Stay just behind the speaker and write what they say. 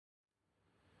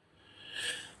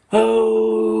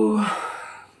Oh,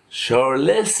 sure,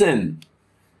 listen.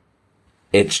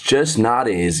 It's just not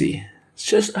easy. It's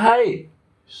just, hey,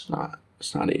 it's not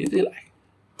easy, like.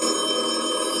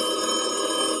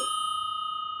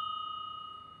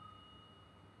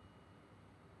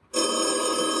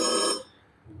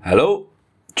 Hello,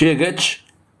 Jigich.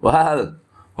 Well,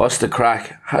 what's the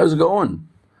crack? How's it going?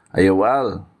 Are you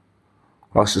well?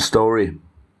 What's the story?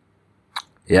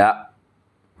 Yeah.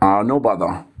 No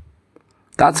bother.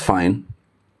 That's fine.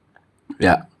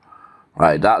 Yeah.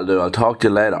 Right, that'll do. I'll talk to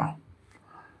you later.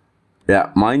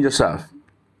 Yeah, mind yourself.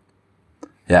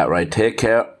 Yeah, right, take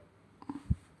care.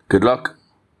 Good luck.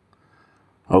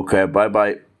 Okay,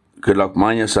 bye-bye. Good luck,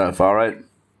 mind yourself, alright?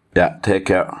 Yeah, take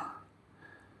care.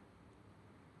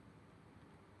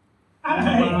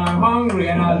 I'm hungry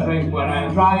and I'll drink when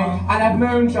I'm dry. And if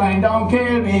moonshine don't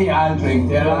kill me, I'll drink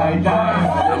till I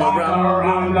die.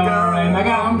 I'm a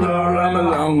gambler, I'm a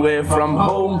long way from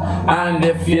home. And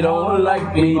if you don't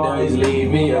like me, then leave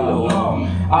me alone.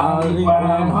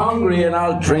 I'm hungry and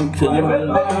I'll drink till I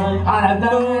die. And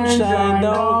if moonshine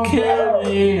don't kill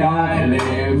me, I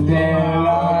live till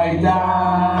I die.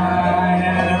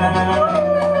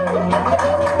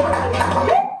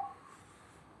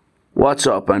 What's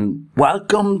up, and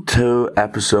welcome to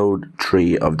episode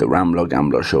 3 of the Rambler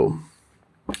Gambler Show.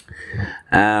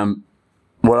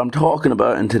 What I'm talking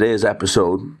about in today's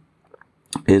episode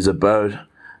is about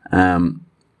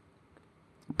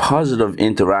positive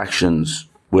interactions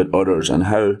with others and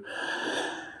how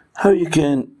you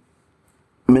can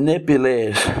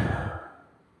manipulate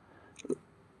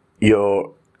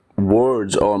your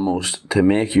words almost to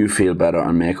make you feel better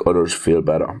and make others feel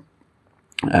better.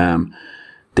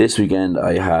 This weekend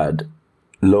I had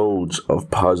loads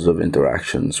of positive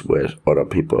interactions with other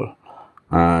people,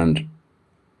 and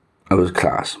it was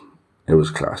class. It was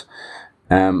class.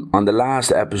 On the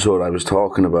last episode I was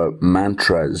talking about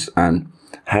mantras and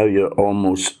how you're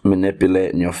almost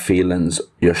manipulating your feelings,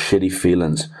 your shitty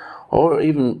feelings, or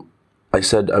even I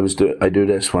said I do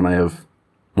this when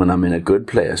I'm in a good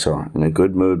place or in a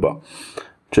good mood, but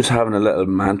just having a little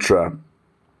mantra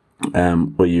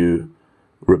where you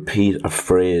repeat a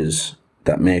phrase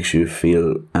that makes you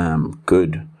feel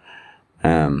good.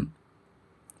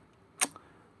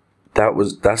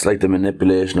 That's like the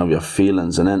manipulation of your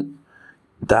feelings, and then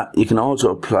that you can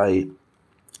also apply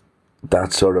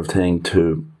that sort of thing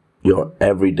to your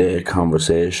everyday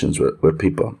conversations with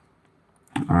people.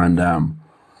 And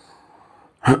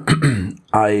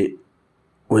I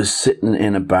was sitting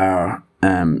in a bar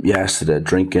yesterday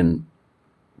drinking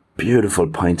beautiful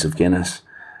pints of Guinness,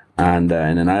 and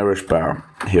in an Irish bar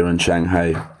here in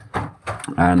Shanghai,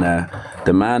 and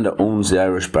the man that owns the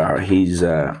Irish bar, he's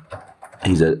a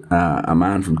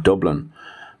man from Dublin,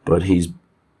 but he's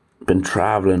been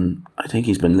travelling. I think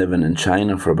he's been living in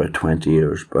China for about 20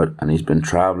 years, and he's been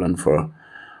travelling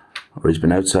he's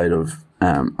been outside of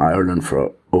Ireland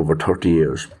for over 30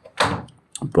 years.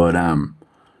 But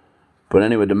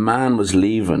anyway, the man was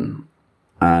leaving,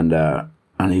 and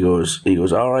he goes,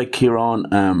 all right,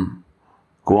 Kieran,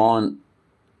 go on,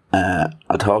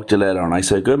 I'll talk to you later. And I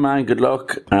said, good man, good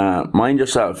luck, mind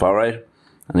yourself, all right?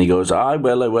 And he goes, I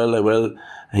will. And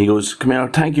he goes, come here,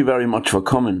 thank you very much for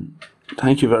coming.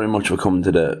 Thank you very much for coming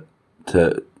to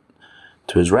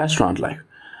his restaurant, like.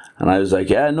 And I was like,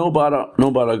 yeah, no bother,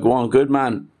 go on, good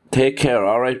man, take care,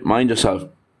 all right, mind yourself.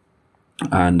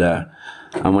 And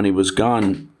when he was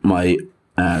gone, my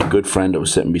good friend that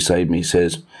was sitting beside me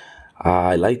says,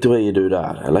 I like the way you do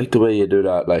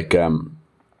that, like,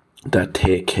 that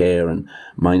take care and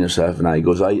mind yourself. And he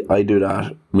goes, I do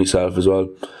that myself as well.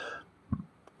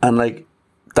 And like,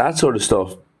 that sort of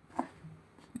stuff,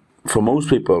 for most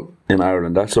people in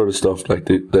Ireland, that sort of stuff, like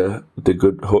the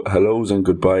good hellos and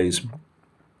goodbyes,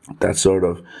 that's sort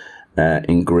of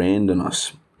ingrained in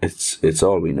us. It's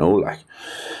all we know, like.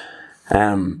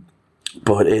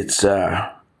 But it's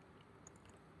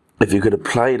if you could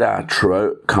apply that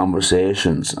throughout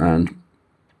conversations and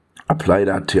apply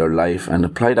that to your life and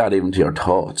apply that even to your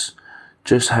thoughts,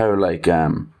 just how like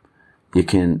you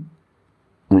can,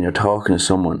 when you're talking to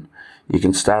someone, you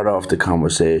can start off the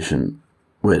conversation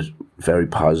with very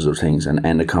positive things and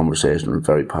end the conversation with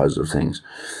very positive things.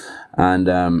 And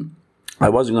I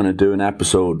wasn't going to do an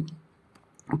episode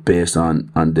based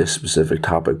on this specific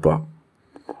topic, but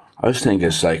I just think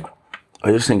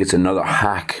it's another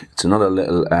hack. It's another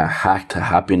little hack to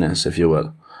happiness, if you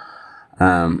will.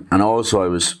 And also I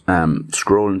was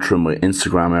scrolling through my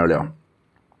Instagram earlier,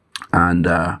 and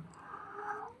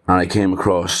I came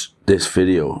across this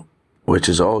video, which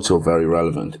is also very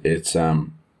relevant. It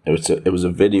was a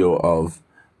video of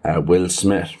Will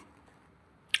Smith,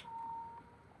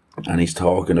 and he's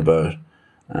talking about.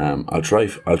 I'll try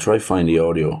find the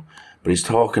audio, but he's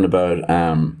talking about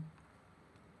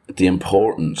the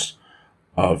importance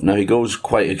of. Now he goes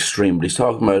quite extreme, but he's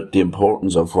talking about the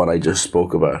importance of what I just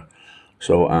spoke about.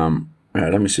 So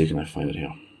let me see, can I find it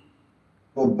here?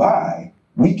 Goodbye.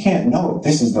 We can't know if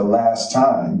this is the last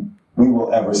time we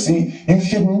will ever see. You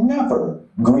should never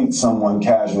greet someone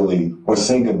casually or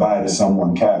say goodbye to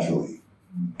someone casually.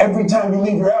 Every time you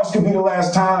leave your house could be the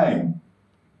last time.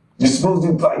 You're supposed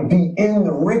to be in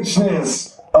the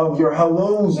richness of your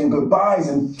hellos and goodbyes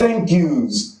and thank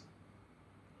yous.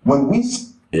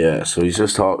 Yeah, so he's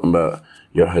just talking about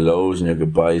your hellos and your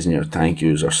goodbyes and your thank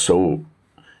yous are so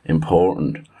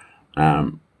important,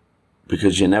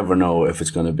 because you never know if it's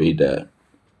going to be the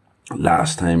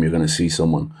last time you're going to see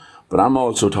someone. But I'm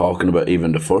also talking about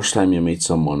even the first time you meet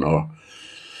someone, or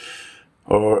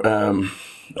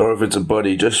if it's a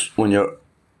buddy, just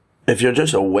if you're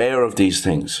just aware of these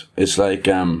things, it's like,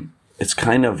 it's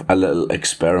kind of a little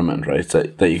experiment, right,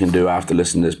 that you can do after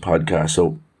listening to this podcast.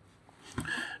 So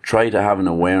try to have an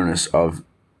awareness of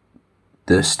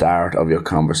the start of your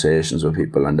conversations with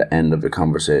people and the end of your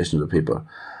conversations with people.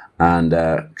 And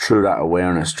through that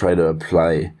awareness, try to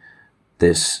apply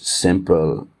this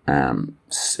simple,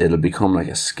 it'll become like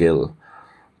a skill.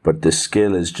 But the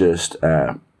skill is just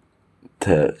to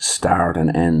start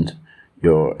and end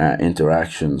your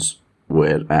interactions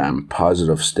with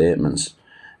positive statements,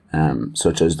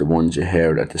 such as the ones you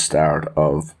heard at the start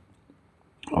of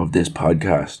this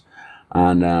podcast.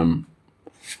 And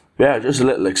just a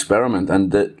little experiment.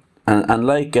 And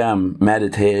like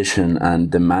meditation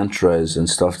and the mantras and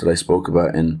stuff that I spoke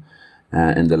about in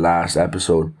the last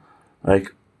episode,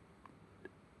 like,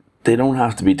 they don't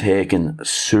have to be taken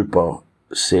super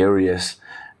serious,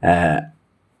 as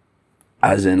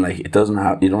in, like, you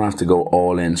don't have to go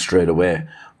all in straight away.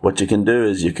 What you can do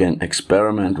is you can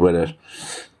experiment with it,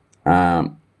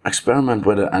 and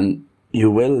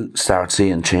you will start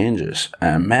seeing changes.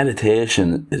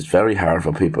 Meditation is very hard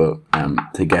for people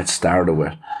to get started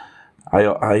with. I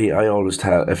always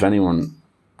tell, if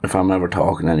I'm ever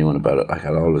talking to anyone about it, like,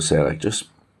 I'll always say, like, just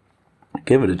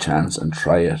give it a chance and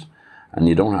try it. And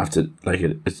you don't have to, like,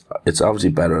 it's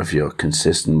obviously better if you're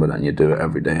consistent with it and you do it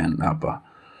every day and that, but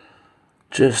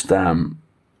just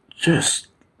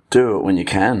do it when you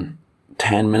can.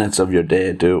 10 minutes of your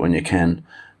day, do it when you can.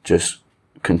 Just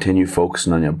continue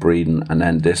focusing on your breathing, and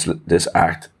then this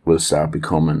act will start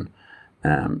becoming,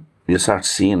 you'll start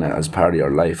seeing it as part of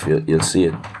your life. You'll see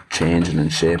it changing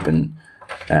and shaping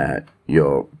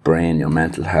your brain, your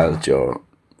mental health,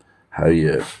 how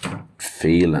you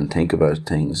feel and think about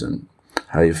things, and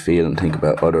how you feel and think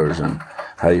about others, and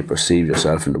how you perceive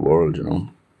yourself in the world, you know.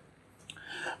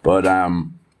 But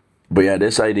yeah,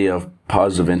 this idea of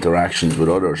positive interactions with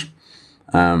others,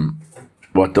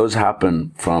 what does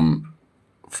happen from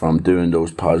doing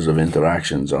those positive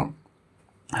interactions, or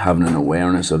having an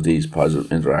awareness of these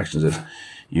positive interactions, is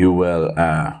you will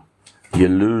you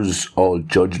lose all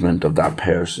judgment of that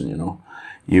person, you know.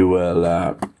 You will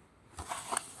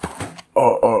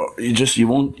or you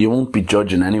won't be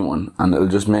judging anyone, and it'll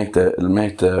just make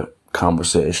the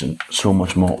conversation so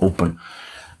much more open.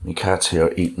 My cat's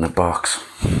here eating a box.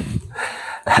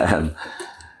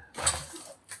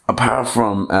 Apart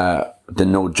from the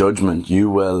no judgment,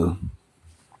 you'll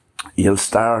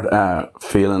start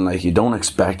feeling like you don't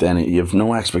expect you have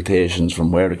no expectations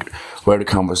from where the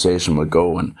conversation will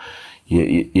go, and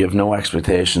you have no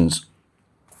expectations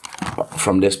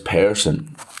from this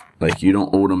person. Like, you don't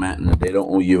owe them anything, and they don't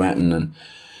owe you anything,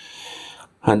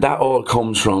 and that all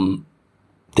comes from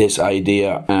this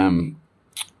idea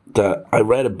that I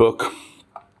read a book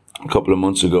a couple of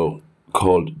months ago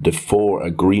called The 4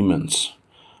 Agreements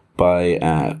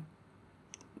by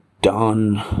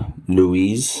Don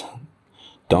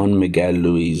Miguel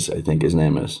Luis, I think his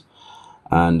name is.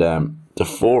 And the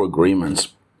 4 agreements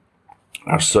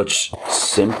are such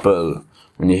simple.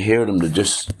 When you hear them, they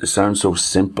sound so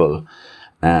simple,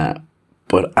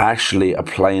 but actually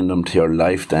applying them to your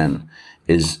life then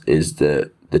is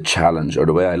the challenge. Or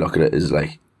the way I look at it is,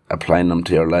 like, applying them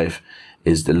to your life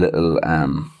is the little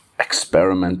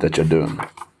experiment that you're doing.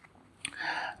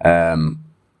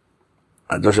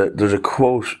 There's a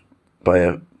quote by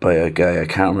a guy, I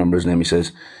can't remember his name. He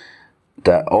says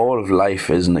that all of life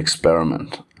is an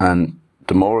experiment, and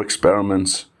the more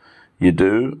experiments you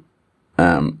do,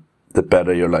 the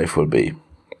better your life will be.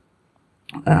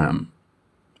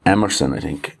 Emerson, I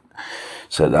think,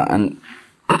 said that, and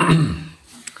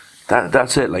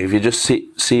that's it. Like, if you just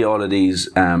see all of these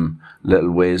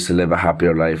little ways to live a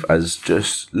happier life as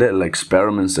just little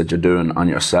experiments that you're doing on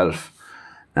yourself,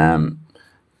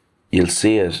 you'll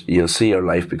see it. You'll see your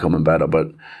life becoming better.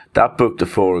 But that book, The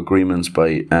Four Agreements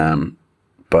by Don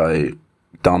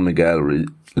Miguel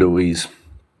Ruiz,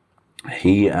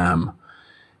 he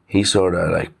sort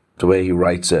of like the way he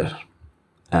writes it.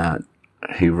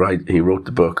 He wrote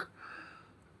the book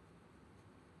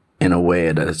in a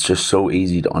way that it's just so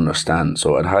easy to understand.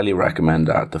 So I'd highly recommend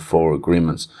that, The Four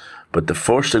Agreements. But the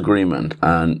first agreement,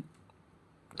 and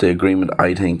the agreement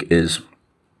I think is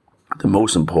the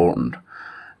most important.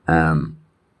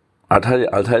 I'll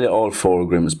tell you all four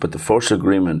agreements, but the first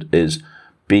agreement is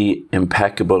be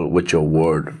impeccable with your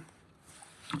word.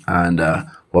 And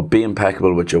what be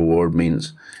impeccable with your word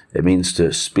means, it means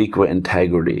to speak with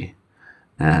integrity,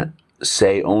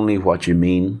 say only what you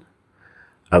mean,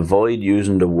 avoid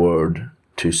using the word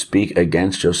to speak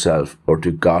against yourself or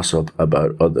to gossip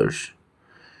about others.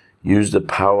 Use the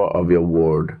power of your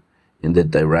word in the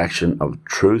direction of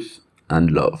truth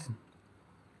and love.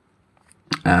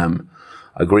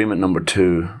 Agreement number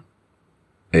 2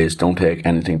 is don't take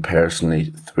anything personally.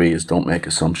 3 is don't make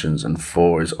assumptions, and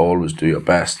 4 is always do your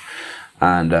best.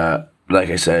 And like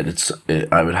I said,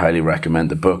 I would highly recommend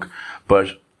the book.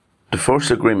 But the first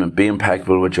agreement, be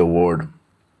impeccable with your word.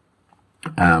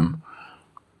 In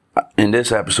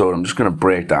this episode, I'm just going to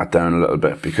break that down a little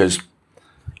bit, because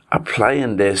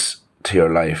applying this to your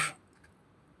life,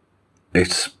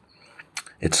 it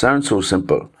sounds so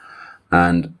simple,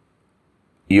 and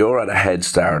you're at a head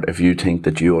start if you think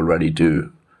that you already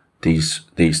do these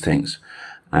things.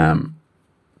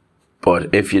 But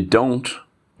if you don't,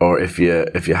 or if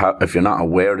you're not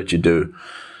aware that you do,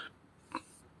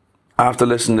 after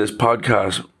listening to this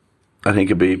podcast, I think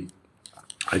it'd be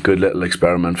a good little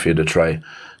experiment for you to try.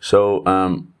 So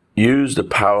use the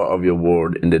power of your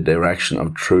word in the direction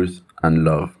of truth and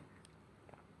love.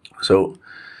 So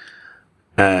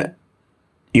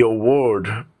your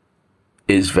word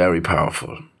is very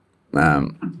powerful.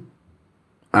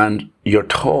 And your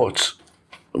thoughts,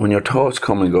 when your thoughts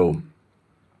come and go,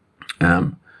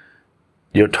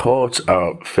 your thoughts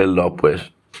are filled up with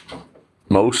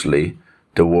mostly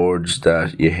the words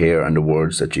that you hear and the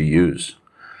words that you use.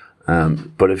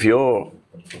 But if you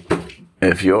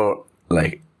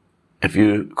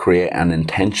create an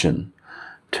intention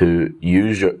to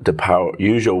use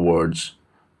your words,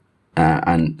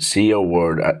 and see your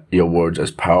words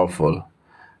as powerful,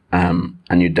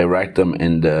 and you direct them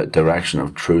in the direction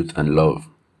of truth and love,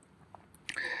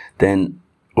 then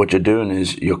what you're doing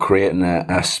is you're creating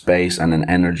a space and an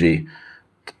energy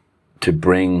to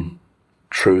bring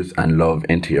truth and love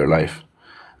into your life,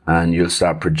 and you'll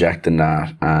start projecting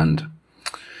that. And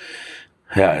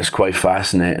yeah, it's quite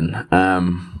fascinating.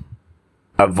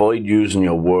 Avoid using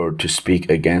your word to speak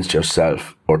against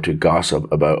yourself or to gossip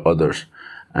about others.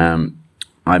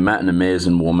 I met an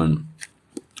amazing woman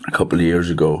a couple of years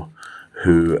ago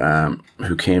who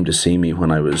came to see me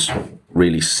when I was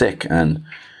really sick, and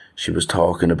she was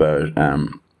talking about,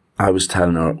 I was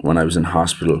telling her when I was in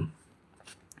hospital,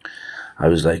 I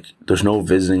was like, there's no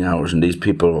visiting hours, and these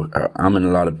people I'm in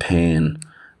a lot of pain,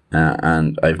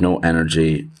 and I have no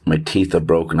energy, my teeth are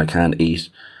broken, I can't eat,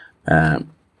 I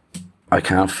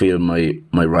can't feel my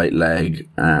right leg,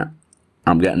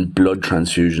 I'm getting blood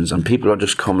transfusions, and people are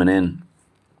just coming in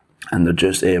and they're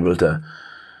just able to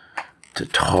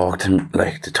talk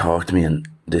to me, and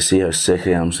they see how sick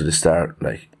I am, so they start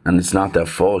and it's not their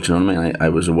fault, you know what I mean? I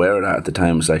was aware of that at the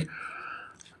time. It's like,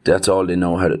 that's all they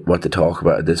know what to talk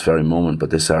about at this very moment,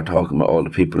 but they start talking about all the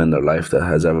people in their life that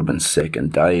has ever been sick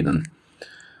and died, and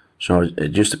so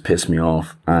it used to piss me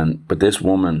off. But this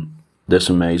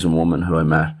amazing woman who I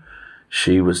met,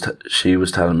 she was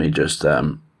telling me just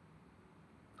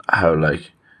how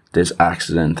this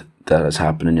accident that has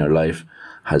happened in your life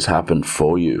has happened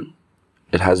for you.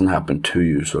 It hasn't happened to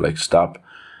you. So stop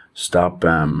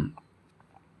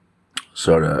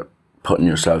sort of putting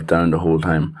yourself down the whole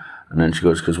time. And then she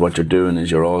goes, because what you're doing is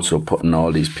you're also putting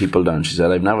all these people down. She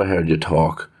said, I've never heard you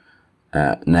talk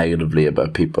negatively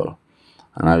about people.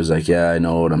 And I was like, yeah, I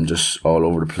know it. I'm just all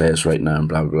over the place right now and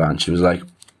blah, blah, blah. And she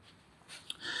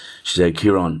said,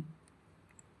 Kieran,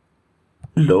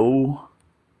 low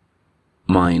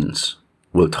minds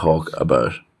will talk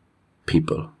about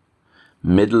people.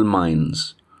 Middle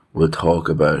minds will talk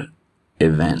about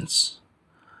events.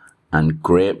 And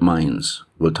great minds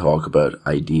will talk about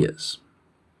ideas.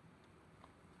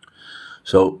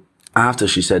 So after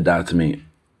she said that to me,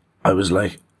 I was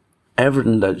like,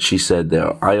 everything that she said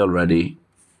there,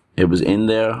 it was in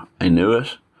there, I knew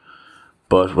it.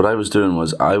 But what I was doing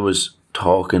was I was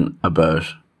talking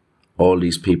about all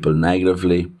these people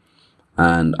negatively,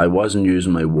 and I wasn't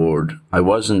using my word. I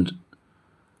was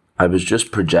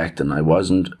just projecting. I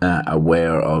wasn't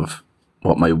aware of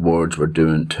what my words were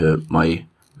doing to my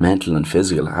mental and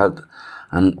physical health.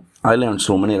 And I learned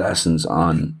so many lessons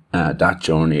on that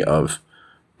journey of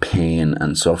pain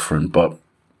and suffering, but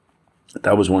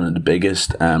that was one of the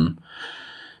biggest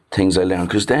things I learned,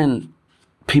 because then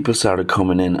people started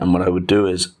coming in, and what I would do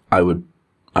is I would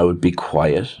be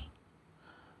quiet,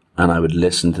 and I would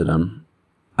listen to them,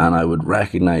 and I would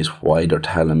recognize why they're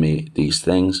telling me these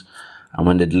things. And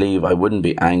when they'd leave, I wouldn't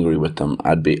be angry with them.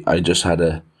 I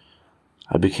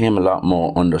became a lot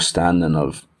more understanding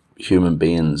of human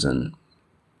beings and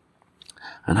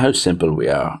how simple we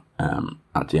are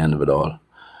at the end of it all.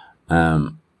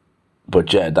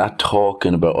 But yeah, that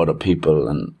talking about other people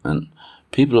and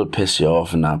people will piss you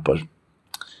off and that, but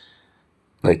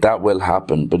like that will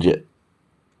happen. But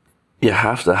you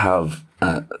have to have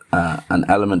an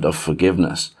element of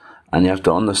forgiveness, and you have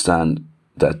to understand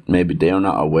that maybe they are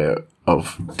not aware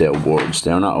of their words.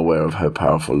 They're not aware of how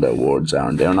powerful their words are,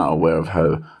 and they're not aware of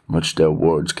how much their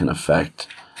words can affect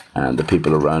the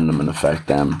people around them and affect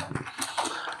them.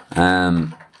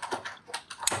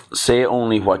 Say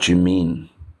only what you mean.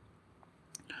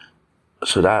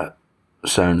 So that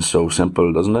sounds so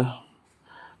simple, doesn't it?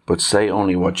 But say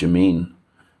only what you mean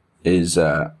is,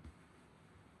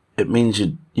 it means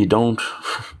you don't,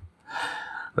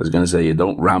 I was going to say you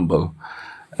don't ramble.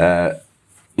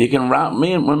 You can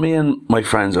when me and my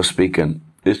friends are speaking,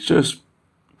 it's just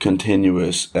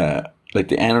continuous, like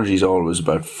the energy is always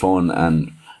about fun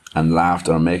and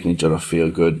laughter and making each other feel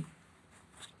good.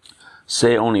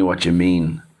 Say only what you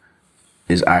mean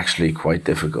is actually quite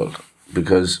difficult,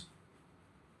 because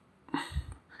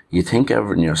you think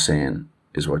everything you're saying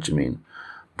is what you mean.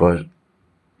 But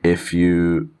if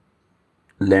you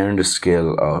learn the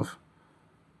skill of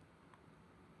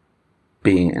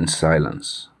being in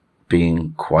silence,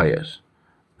 being quiet,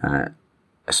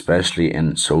 especially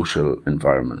in social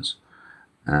environments,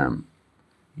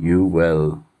 you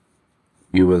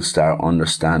will start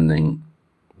understanding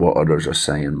what others are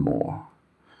saying more.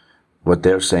 What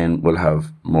they're saying will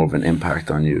have more of an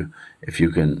impact on you if you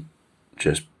can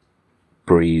just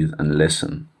breathe and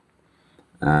listen.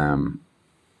 And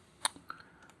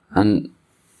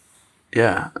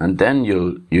then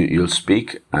you'll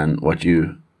speak, and what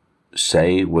you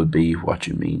say will be what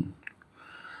you mean.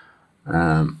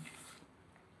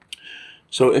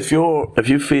 So if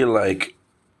you feel like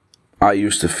I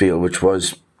used to feel, which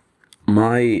was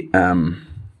my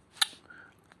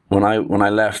when I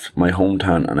left my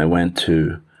hometown and I went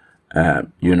to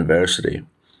university,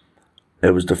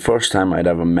 it was the first time I'd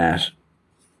ever met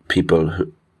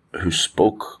people who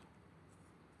spoke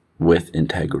with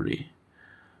integrity.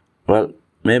 Well,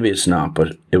 maybe it's not,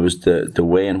 but it was the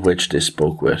way in which they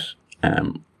spoke with,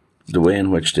 the way in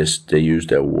which they used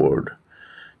their word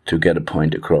to get a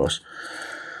point across.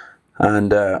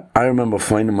 And I remember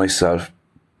finding myself,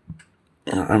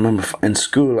 in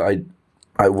school,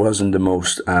 I wasn't the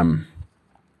most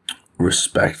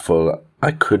respectful.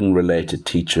 I couldn't relate to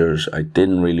teachers. I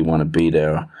didn't really want to be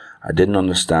there. I didn't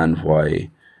understand why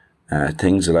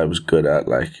things that I was good at,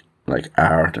 like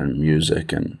art and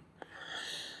music and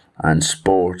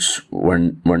sports, were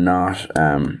not.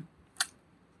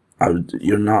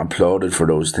 You're not applauded for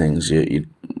those things. You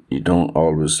don't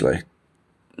always like.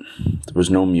 There was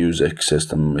no music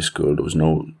system in my school.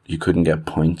 You couldn't get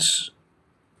points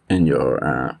in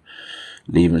your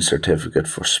leaving certificate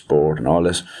for sport and all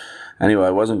this. Anyway,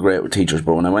 I wasn't great with teachers,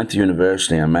 but when I went to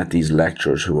university, I met these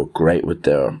lecturers who were great with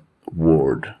their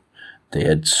word. They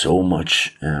had so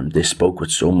much, they spoke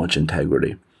with so much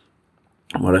integrity.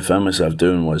 What I found myself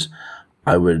doing was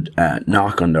I would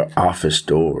knock on their office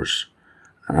doors,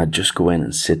 and I'd just go in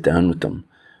and sit down with them,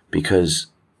 because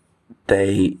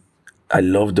I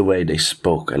loved the way they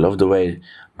spoke. I loved the way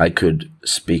I could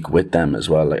speak with them as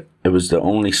well. Like, it was the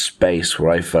only space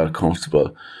where I felt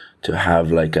comfortable to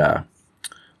have like a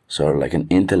sort of like an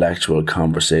intellectual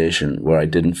conversation where I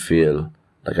didn't feel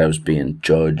like I was being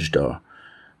judged or.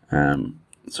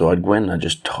 So I'd go in and I'd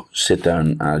just sit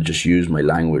down and I'd just use my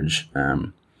language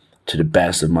to the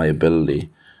best of my ability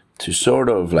to sort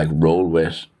of like roll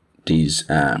with these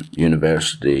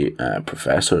university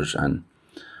professors. And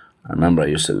I remember I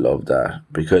used to love that,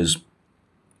 because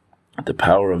the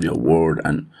power of your word.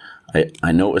 And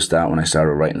I noticed that when I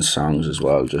started writing songs as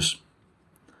well. Just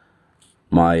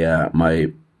my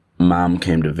mom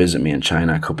came to visit me in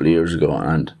China a couple of years ago,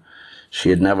 and she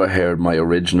had never heard my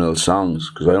original songs,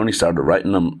 because I only started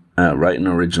writing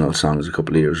original songs a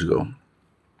couple of years ago.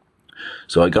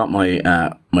 So I got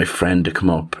my friend to come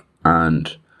up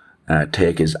and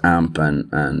take his amp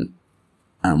and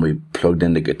we plugged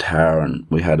in the guitar, and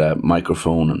we had a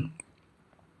microphone,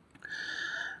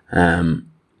 and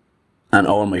and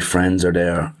all my friends are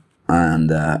there, and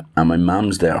my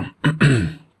mum's there.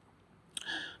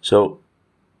 So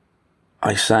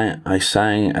I sang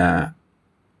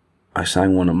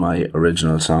one of my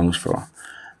original songs for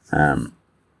her,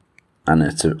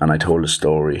 and I told a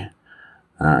story.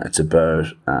 It's about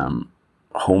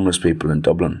homeless people in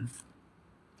Dublin.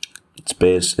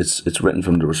 It's written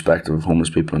from the perspective of homeless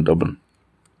people in Dublin.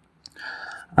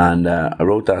 And I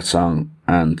wrote that song,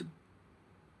 and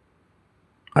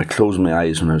I closed my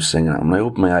eyes when I was singing it. When I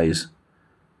opened my eyes,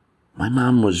 my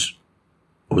mum was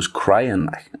crying,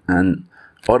 like, and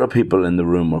other people in the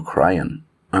room were crying.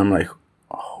 I'm like,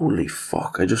 holy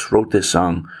fuck! I just wrote this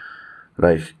song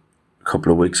like a couple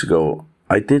of weeks ago.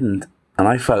 I didn't, and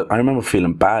I remember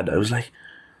feeling bad. I was like,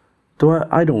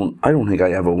 I don't think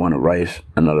I ever want to write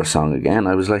another song again.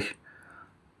 I was like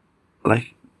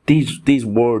these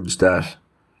words that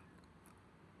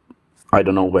I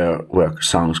don't know where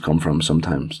songs come from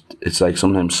sometimes. It's like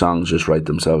sometimes songs just write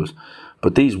themselves.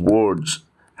 But these words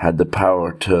had the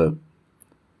power to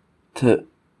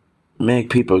make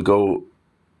people go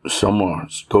somewhere,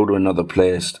 go to another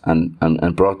place, and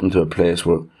brought them to a place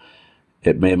where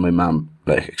it made my mum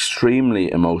like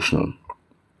extremely emotional.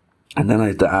 And then I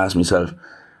had to ask myself,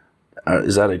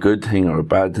 is that a good thing or a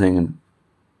bad thing? And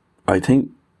I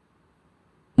think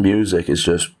music is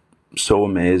just so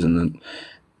amazing,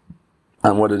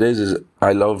 and what it is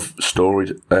I love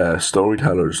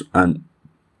storytellers, and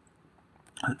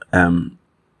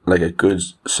like a good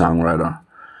songwriter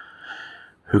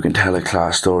who can tell a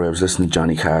class story. I was listening to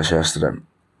Johnny Cash yesterday,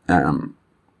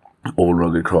 Old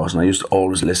Rugged Cross, and I used to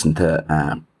always listen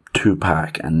to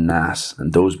Tupac and Nas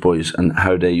and those boys, and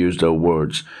how they use their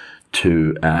words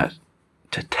to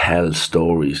tell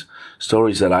stories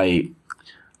that I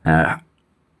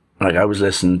was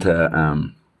listening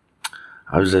to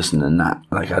Nat.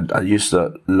 Like I used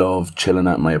to love chilling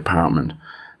out in my apartment,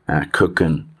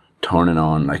 cooking, turning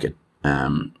on like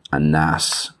a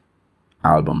Nas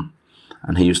album,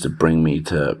 and he used to bring me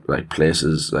to like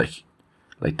places like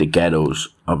the ghettos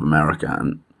of America,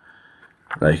 and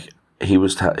like he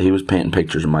was painting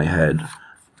pictures in my head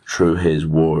through his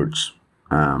words.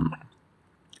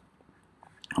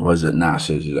 Was it Nas?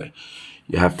 He's like,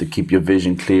 you have to keep your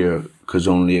vision clear, because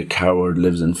only a coward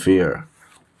lives in fear.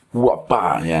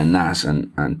 Whoopah! Yeah, Nas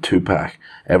and Tupac.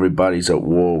 Everybody's at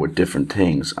war with different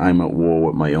things. I'm at war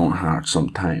with my own heart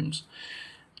sometimes.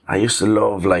 I used to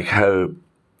love like how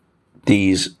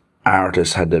these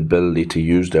artists had the ability to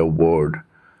use their word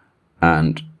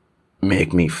and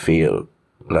make me feel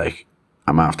like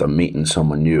I'm after meeting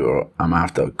someone new, or I'm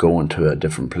after going to a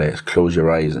different place. Close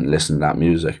your eyes and listen to that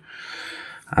music.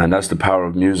 And that's the power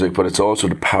of music, but it's also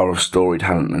the power of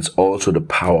storytelling, and it's also the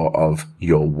power of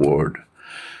your word.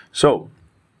 So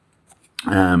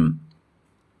yeah,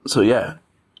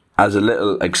 as a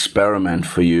little experiment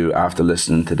for you after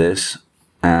listening to this,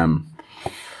 have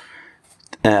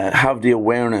the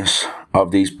awareness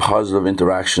of these positive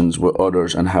interactions with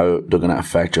others and how they're going to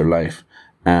affect your life.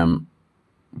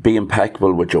 Be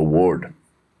impeccable with your word.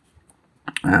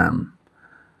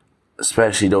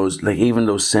 Especially those, like even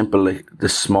those simple, like the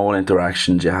small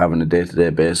interactions you have on a day-to-day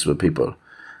basis with people,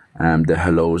 the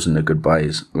hellos and the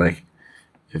goodbyes. Like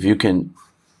if you can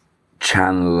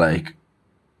channel like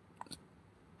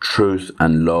truth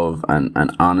and love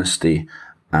and honesty,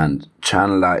 and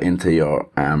channel that into your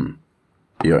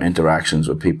interactions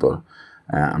with people,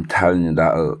 I'm telling you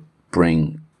that'll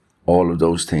bring all of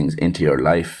those things into your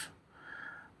life,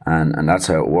 and that's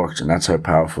how it works, and that's how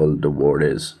powerful the word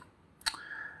is.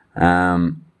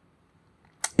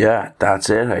 Yeah, that's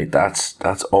it. Right?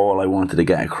 That's all I wanted to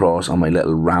get across on my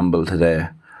little ramble today.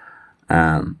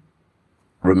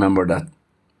 Remember that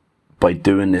by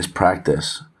doing this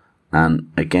practice,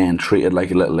 and again treat it like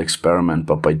a little experiment,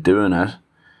 but by doing it,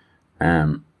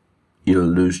 you'll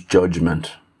lose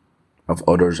judgment of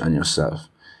others and yourself.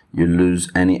 You lose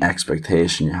any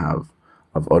expectation you have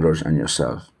of others and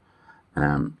yourself,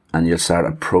 and you'll start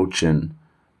approaching.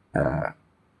 Like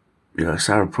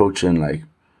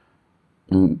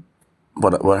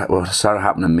what started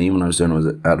happening to me when I was doing it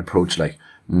was I'd approach like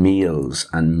meals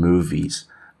and movies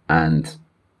and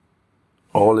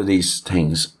all of these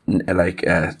things, like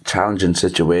challenging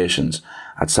situations.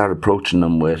 I'd start approaching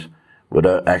them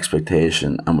without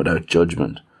expectation and without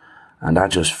judgment, and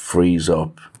that just frees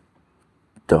up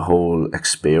the whole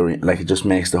experience. Like it just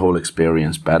makes the whole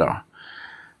experience better.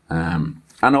 And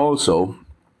also,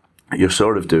 you're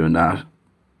sort of doing that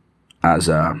as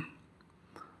a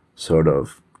sort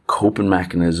of coping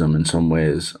mechanism in some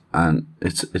ways, and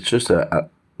it's just the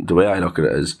way I look at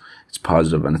it is it's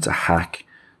positive, and it's a hack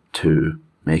to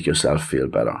make yourself feel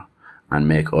better. and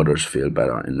make others feel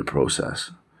better in the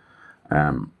process.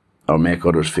 Or make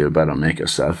others feel better, make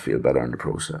yourself feel better in the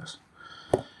process.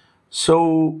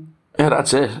 So, yeah,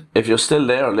 that's it. If you're still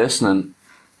there listening,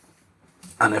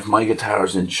 and if my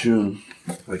guitar's in tune,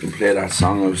 I can play that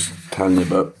song I was telling you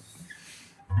about.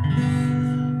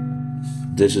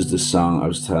 This is the song I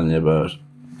was telling you about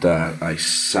that I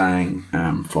sang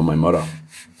for my mother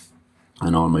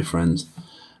and all my friends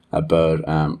about,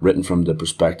 written from the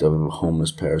perspective of a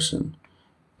homeless person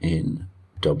in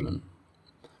Dublin.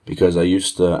 Because I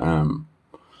used to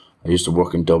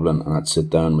work in Dublin, and I'd sit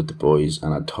down with the boys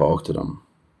and I'd talk to them,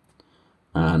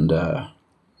 and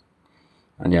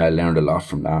yeah, I learned a lot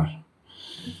from that.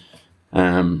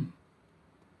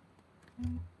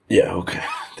 Yeah, okay.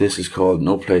 This is called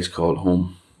No Place Called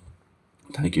Home.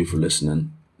 Thank you for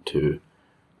listening to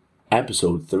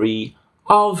episode 3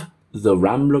 of the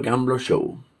Rambler Gambler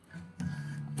Show.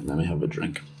 Let me have a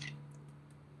drink.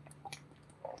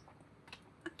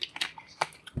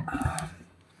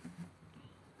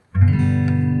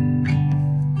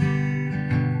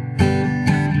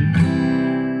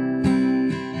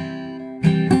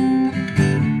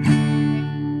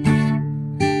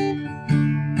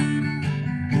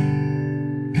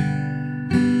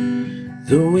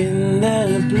 The wind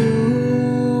that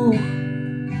blew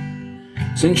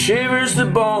sent shivers to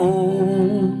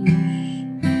bones,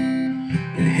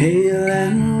 and hail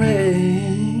and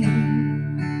rain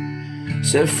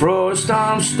set frost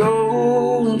on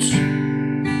stones.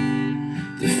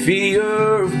 The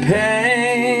fear of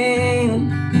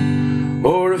pain,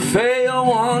 or to fail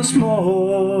once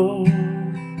more.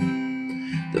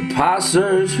 The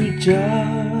passers who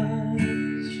judge,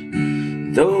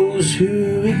 those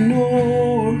who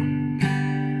ignore.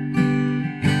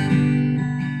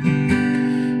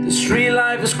 The street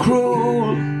life is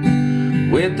cruel,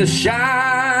 with the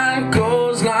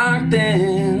shackles locked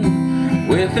in,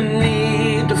 with the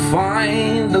need to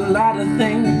find a lot of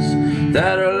things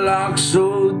that are locked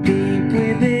so deep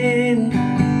within.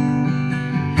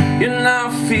 You're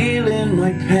not feeling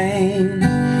my pain,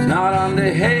 not on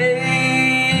the halfpenny.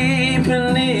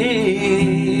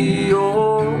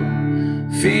 You're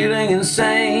feeling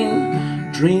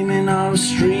insane, dreaming of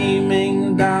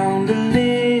streaming down the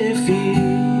Liffey.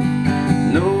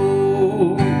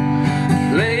 No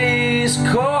place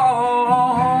called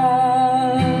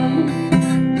home.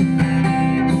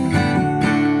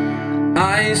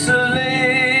 Isolated,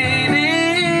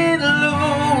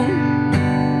 alone.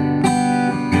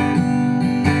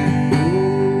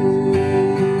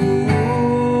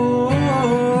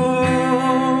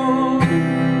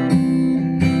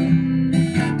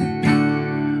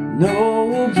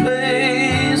 No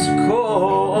place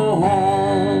called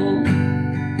home.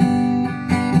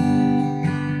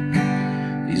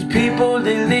 These people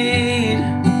they lead,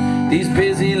 these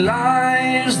busy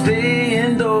lives they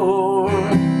endure.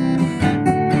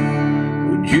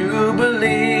 Would you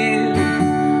believe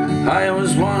I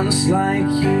was once like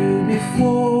you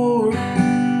before?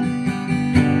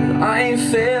 But I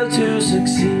failed to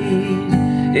succeed,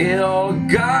 it all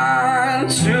got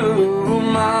too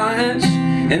much.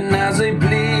 And as I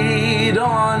bleed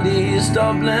on these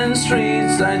Dublin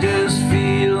streets, I just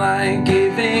feel like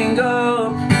giving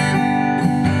up.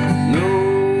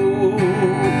 No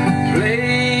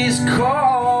place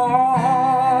called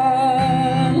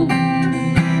home.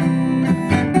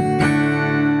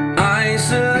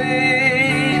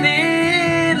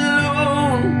 Isolated,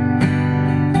 alone.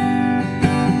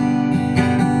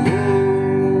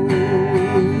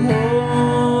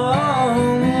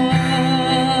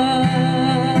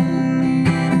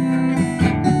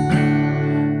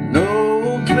 No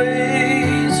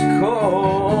place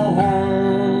called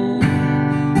home.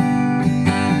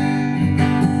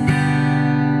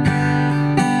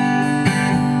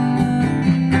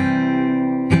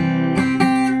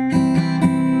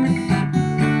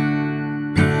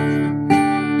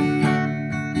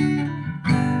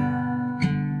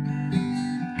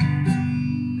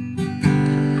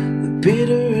 The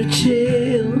bitter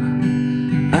chill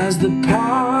as the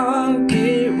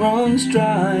pocket runs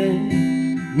dry.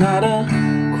 Not a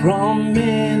crumb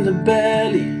in the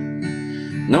belly,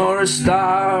 nor a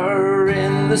star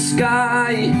in the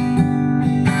sky.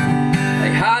 I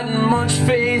hadn't much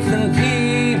faith in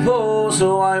people,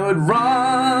 so I would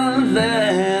run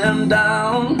them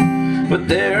down. But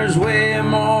there's way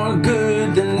more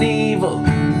good than evil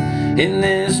in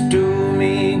this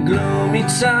doomy, gloomy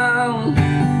town.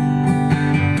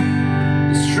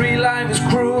 The street life is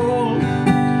cruel,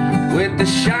 with the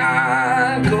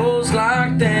shackles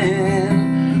locked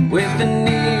in, with the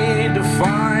need to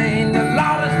find a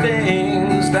lot of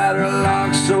things that are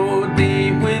locked so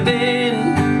deep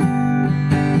within.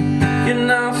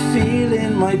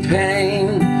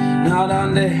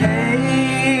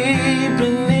 hay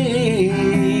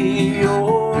beneath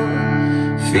your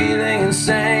feeling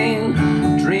insane,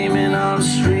 dreaming of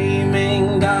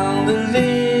streaming down the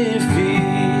Liffey.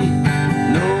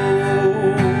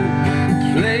 No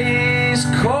place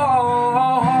called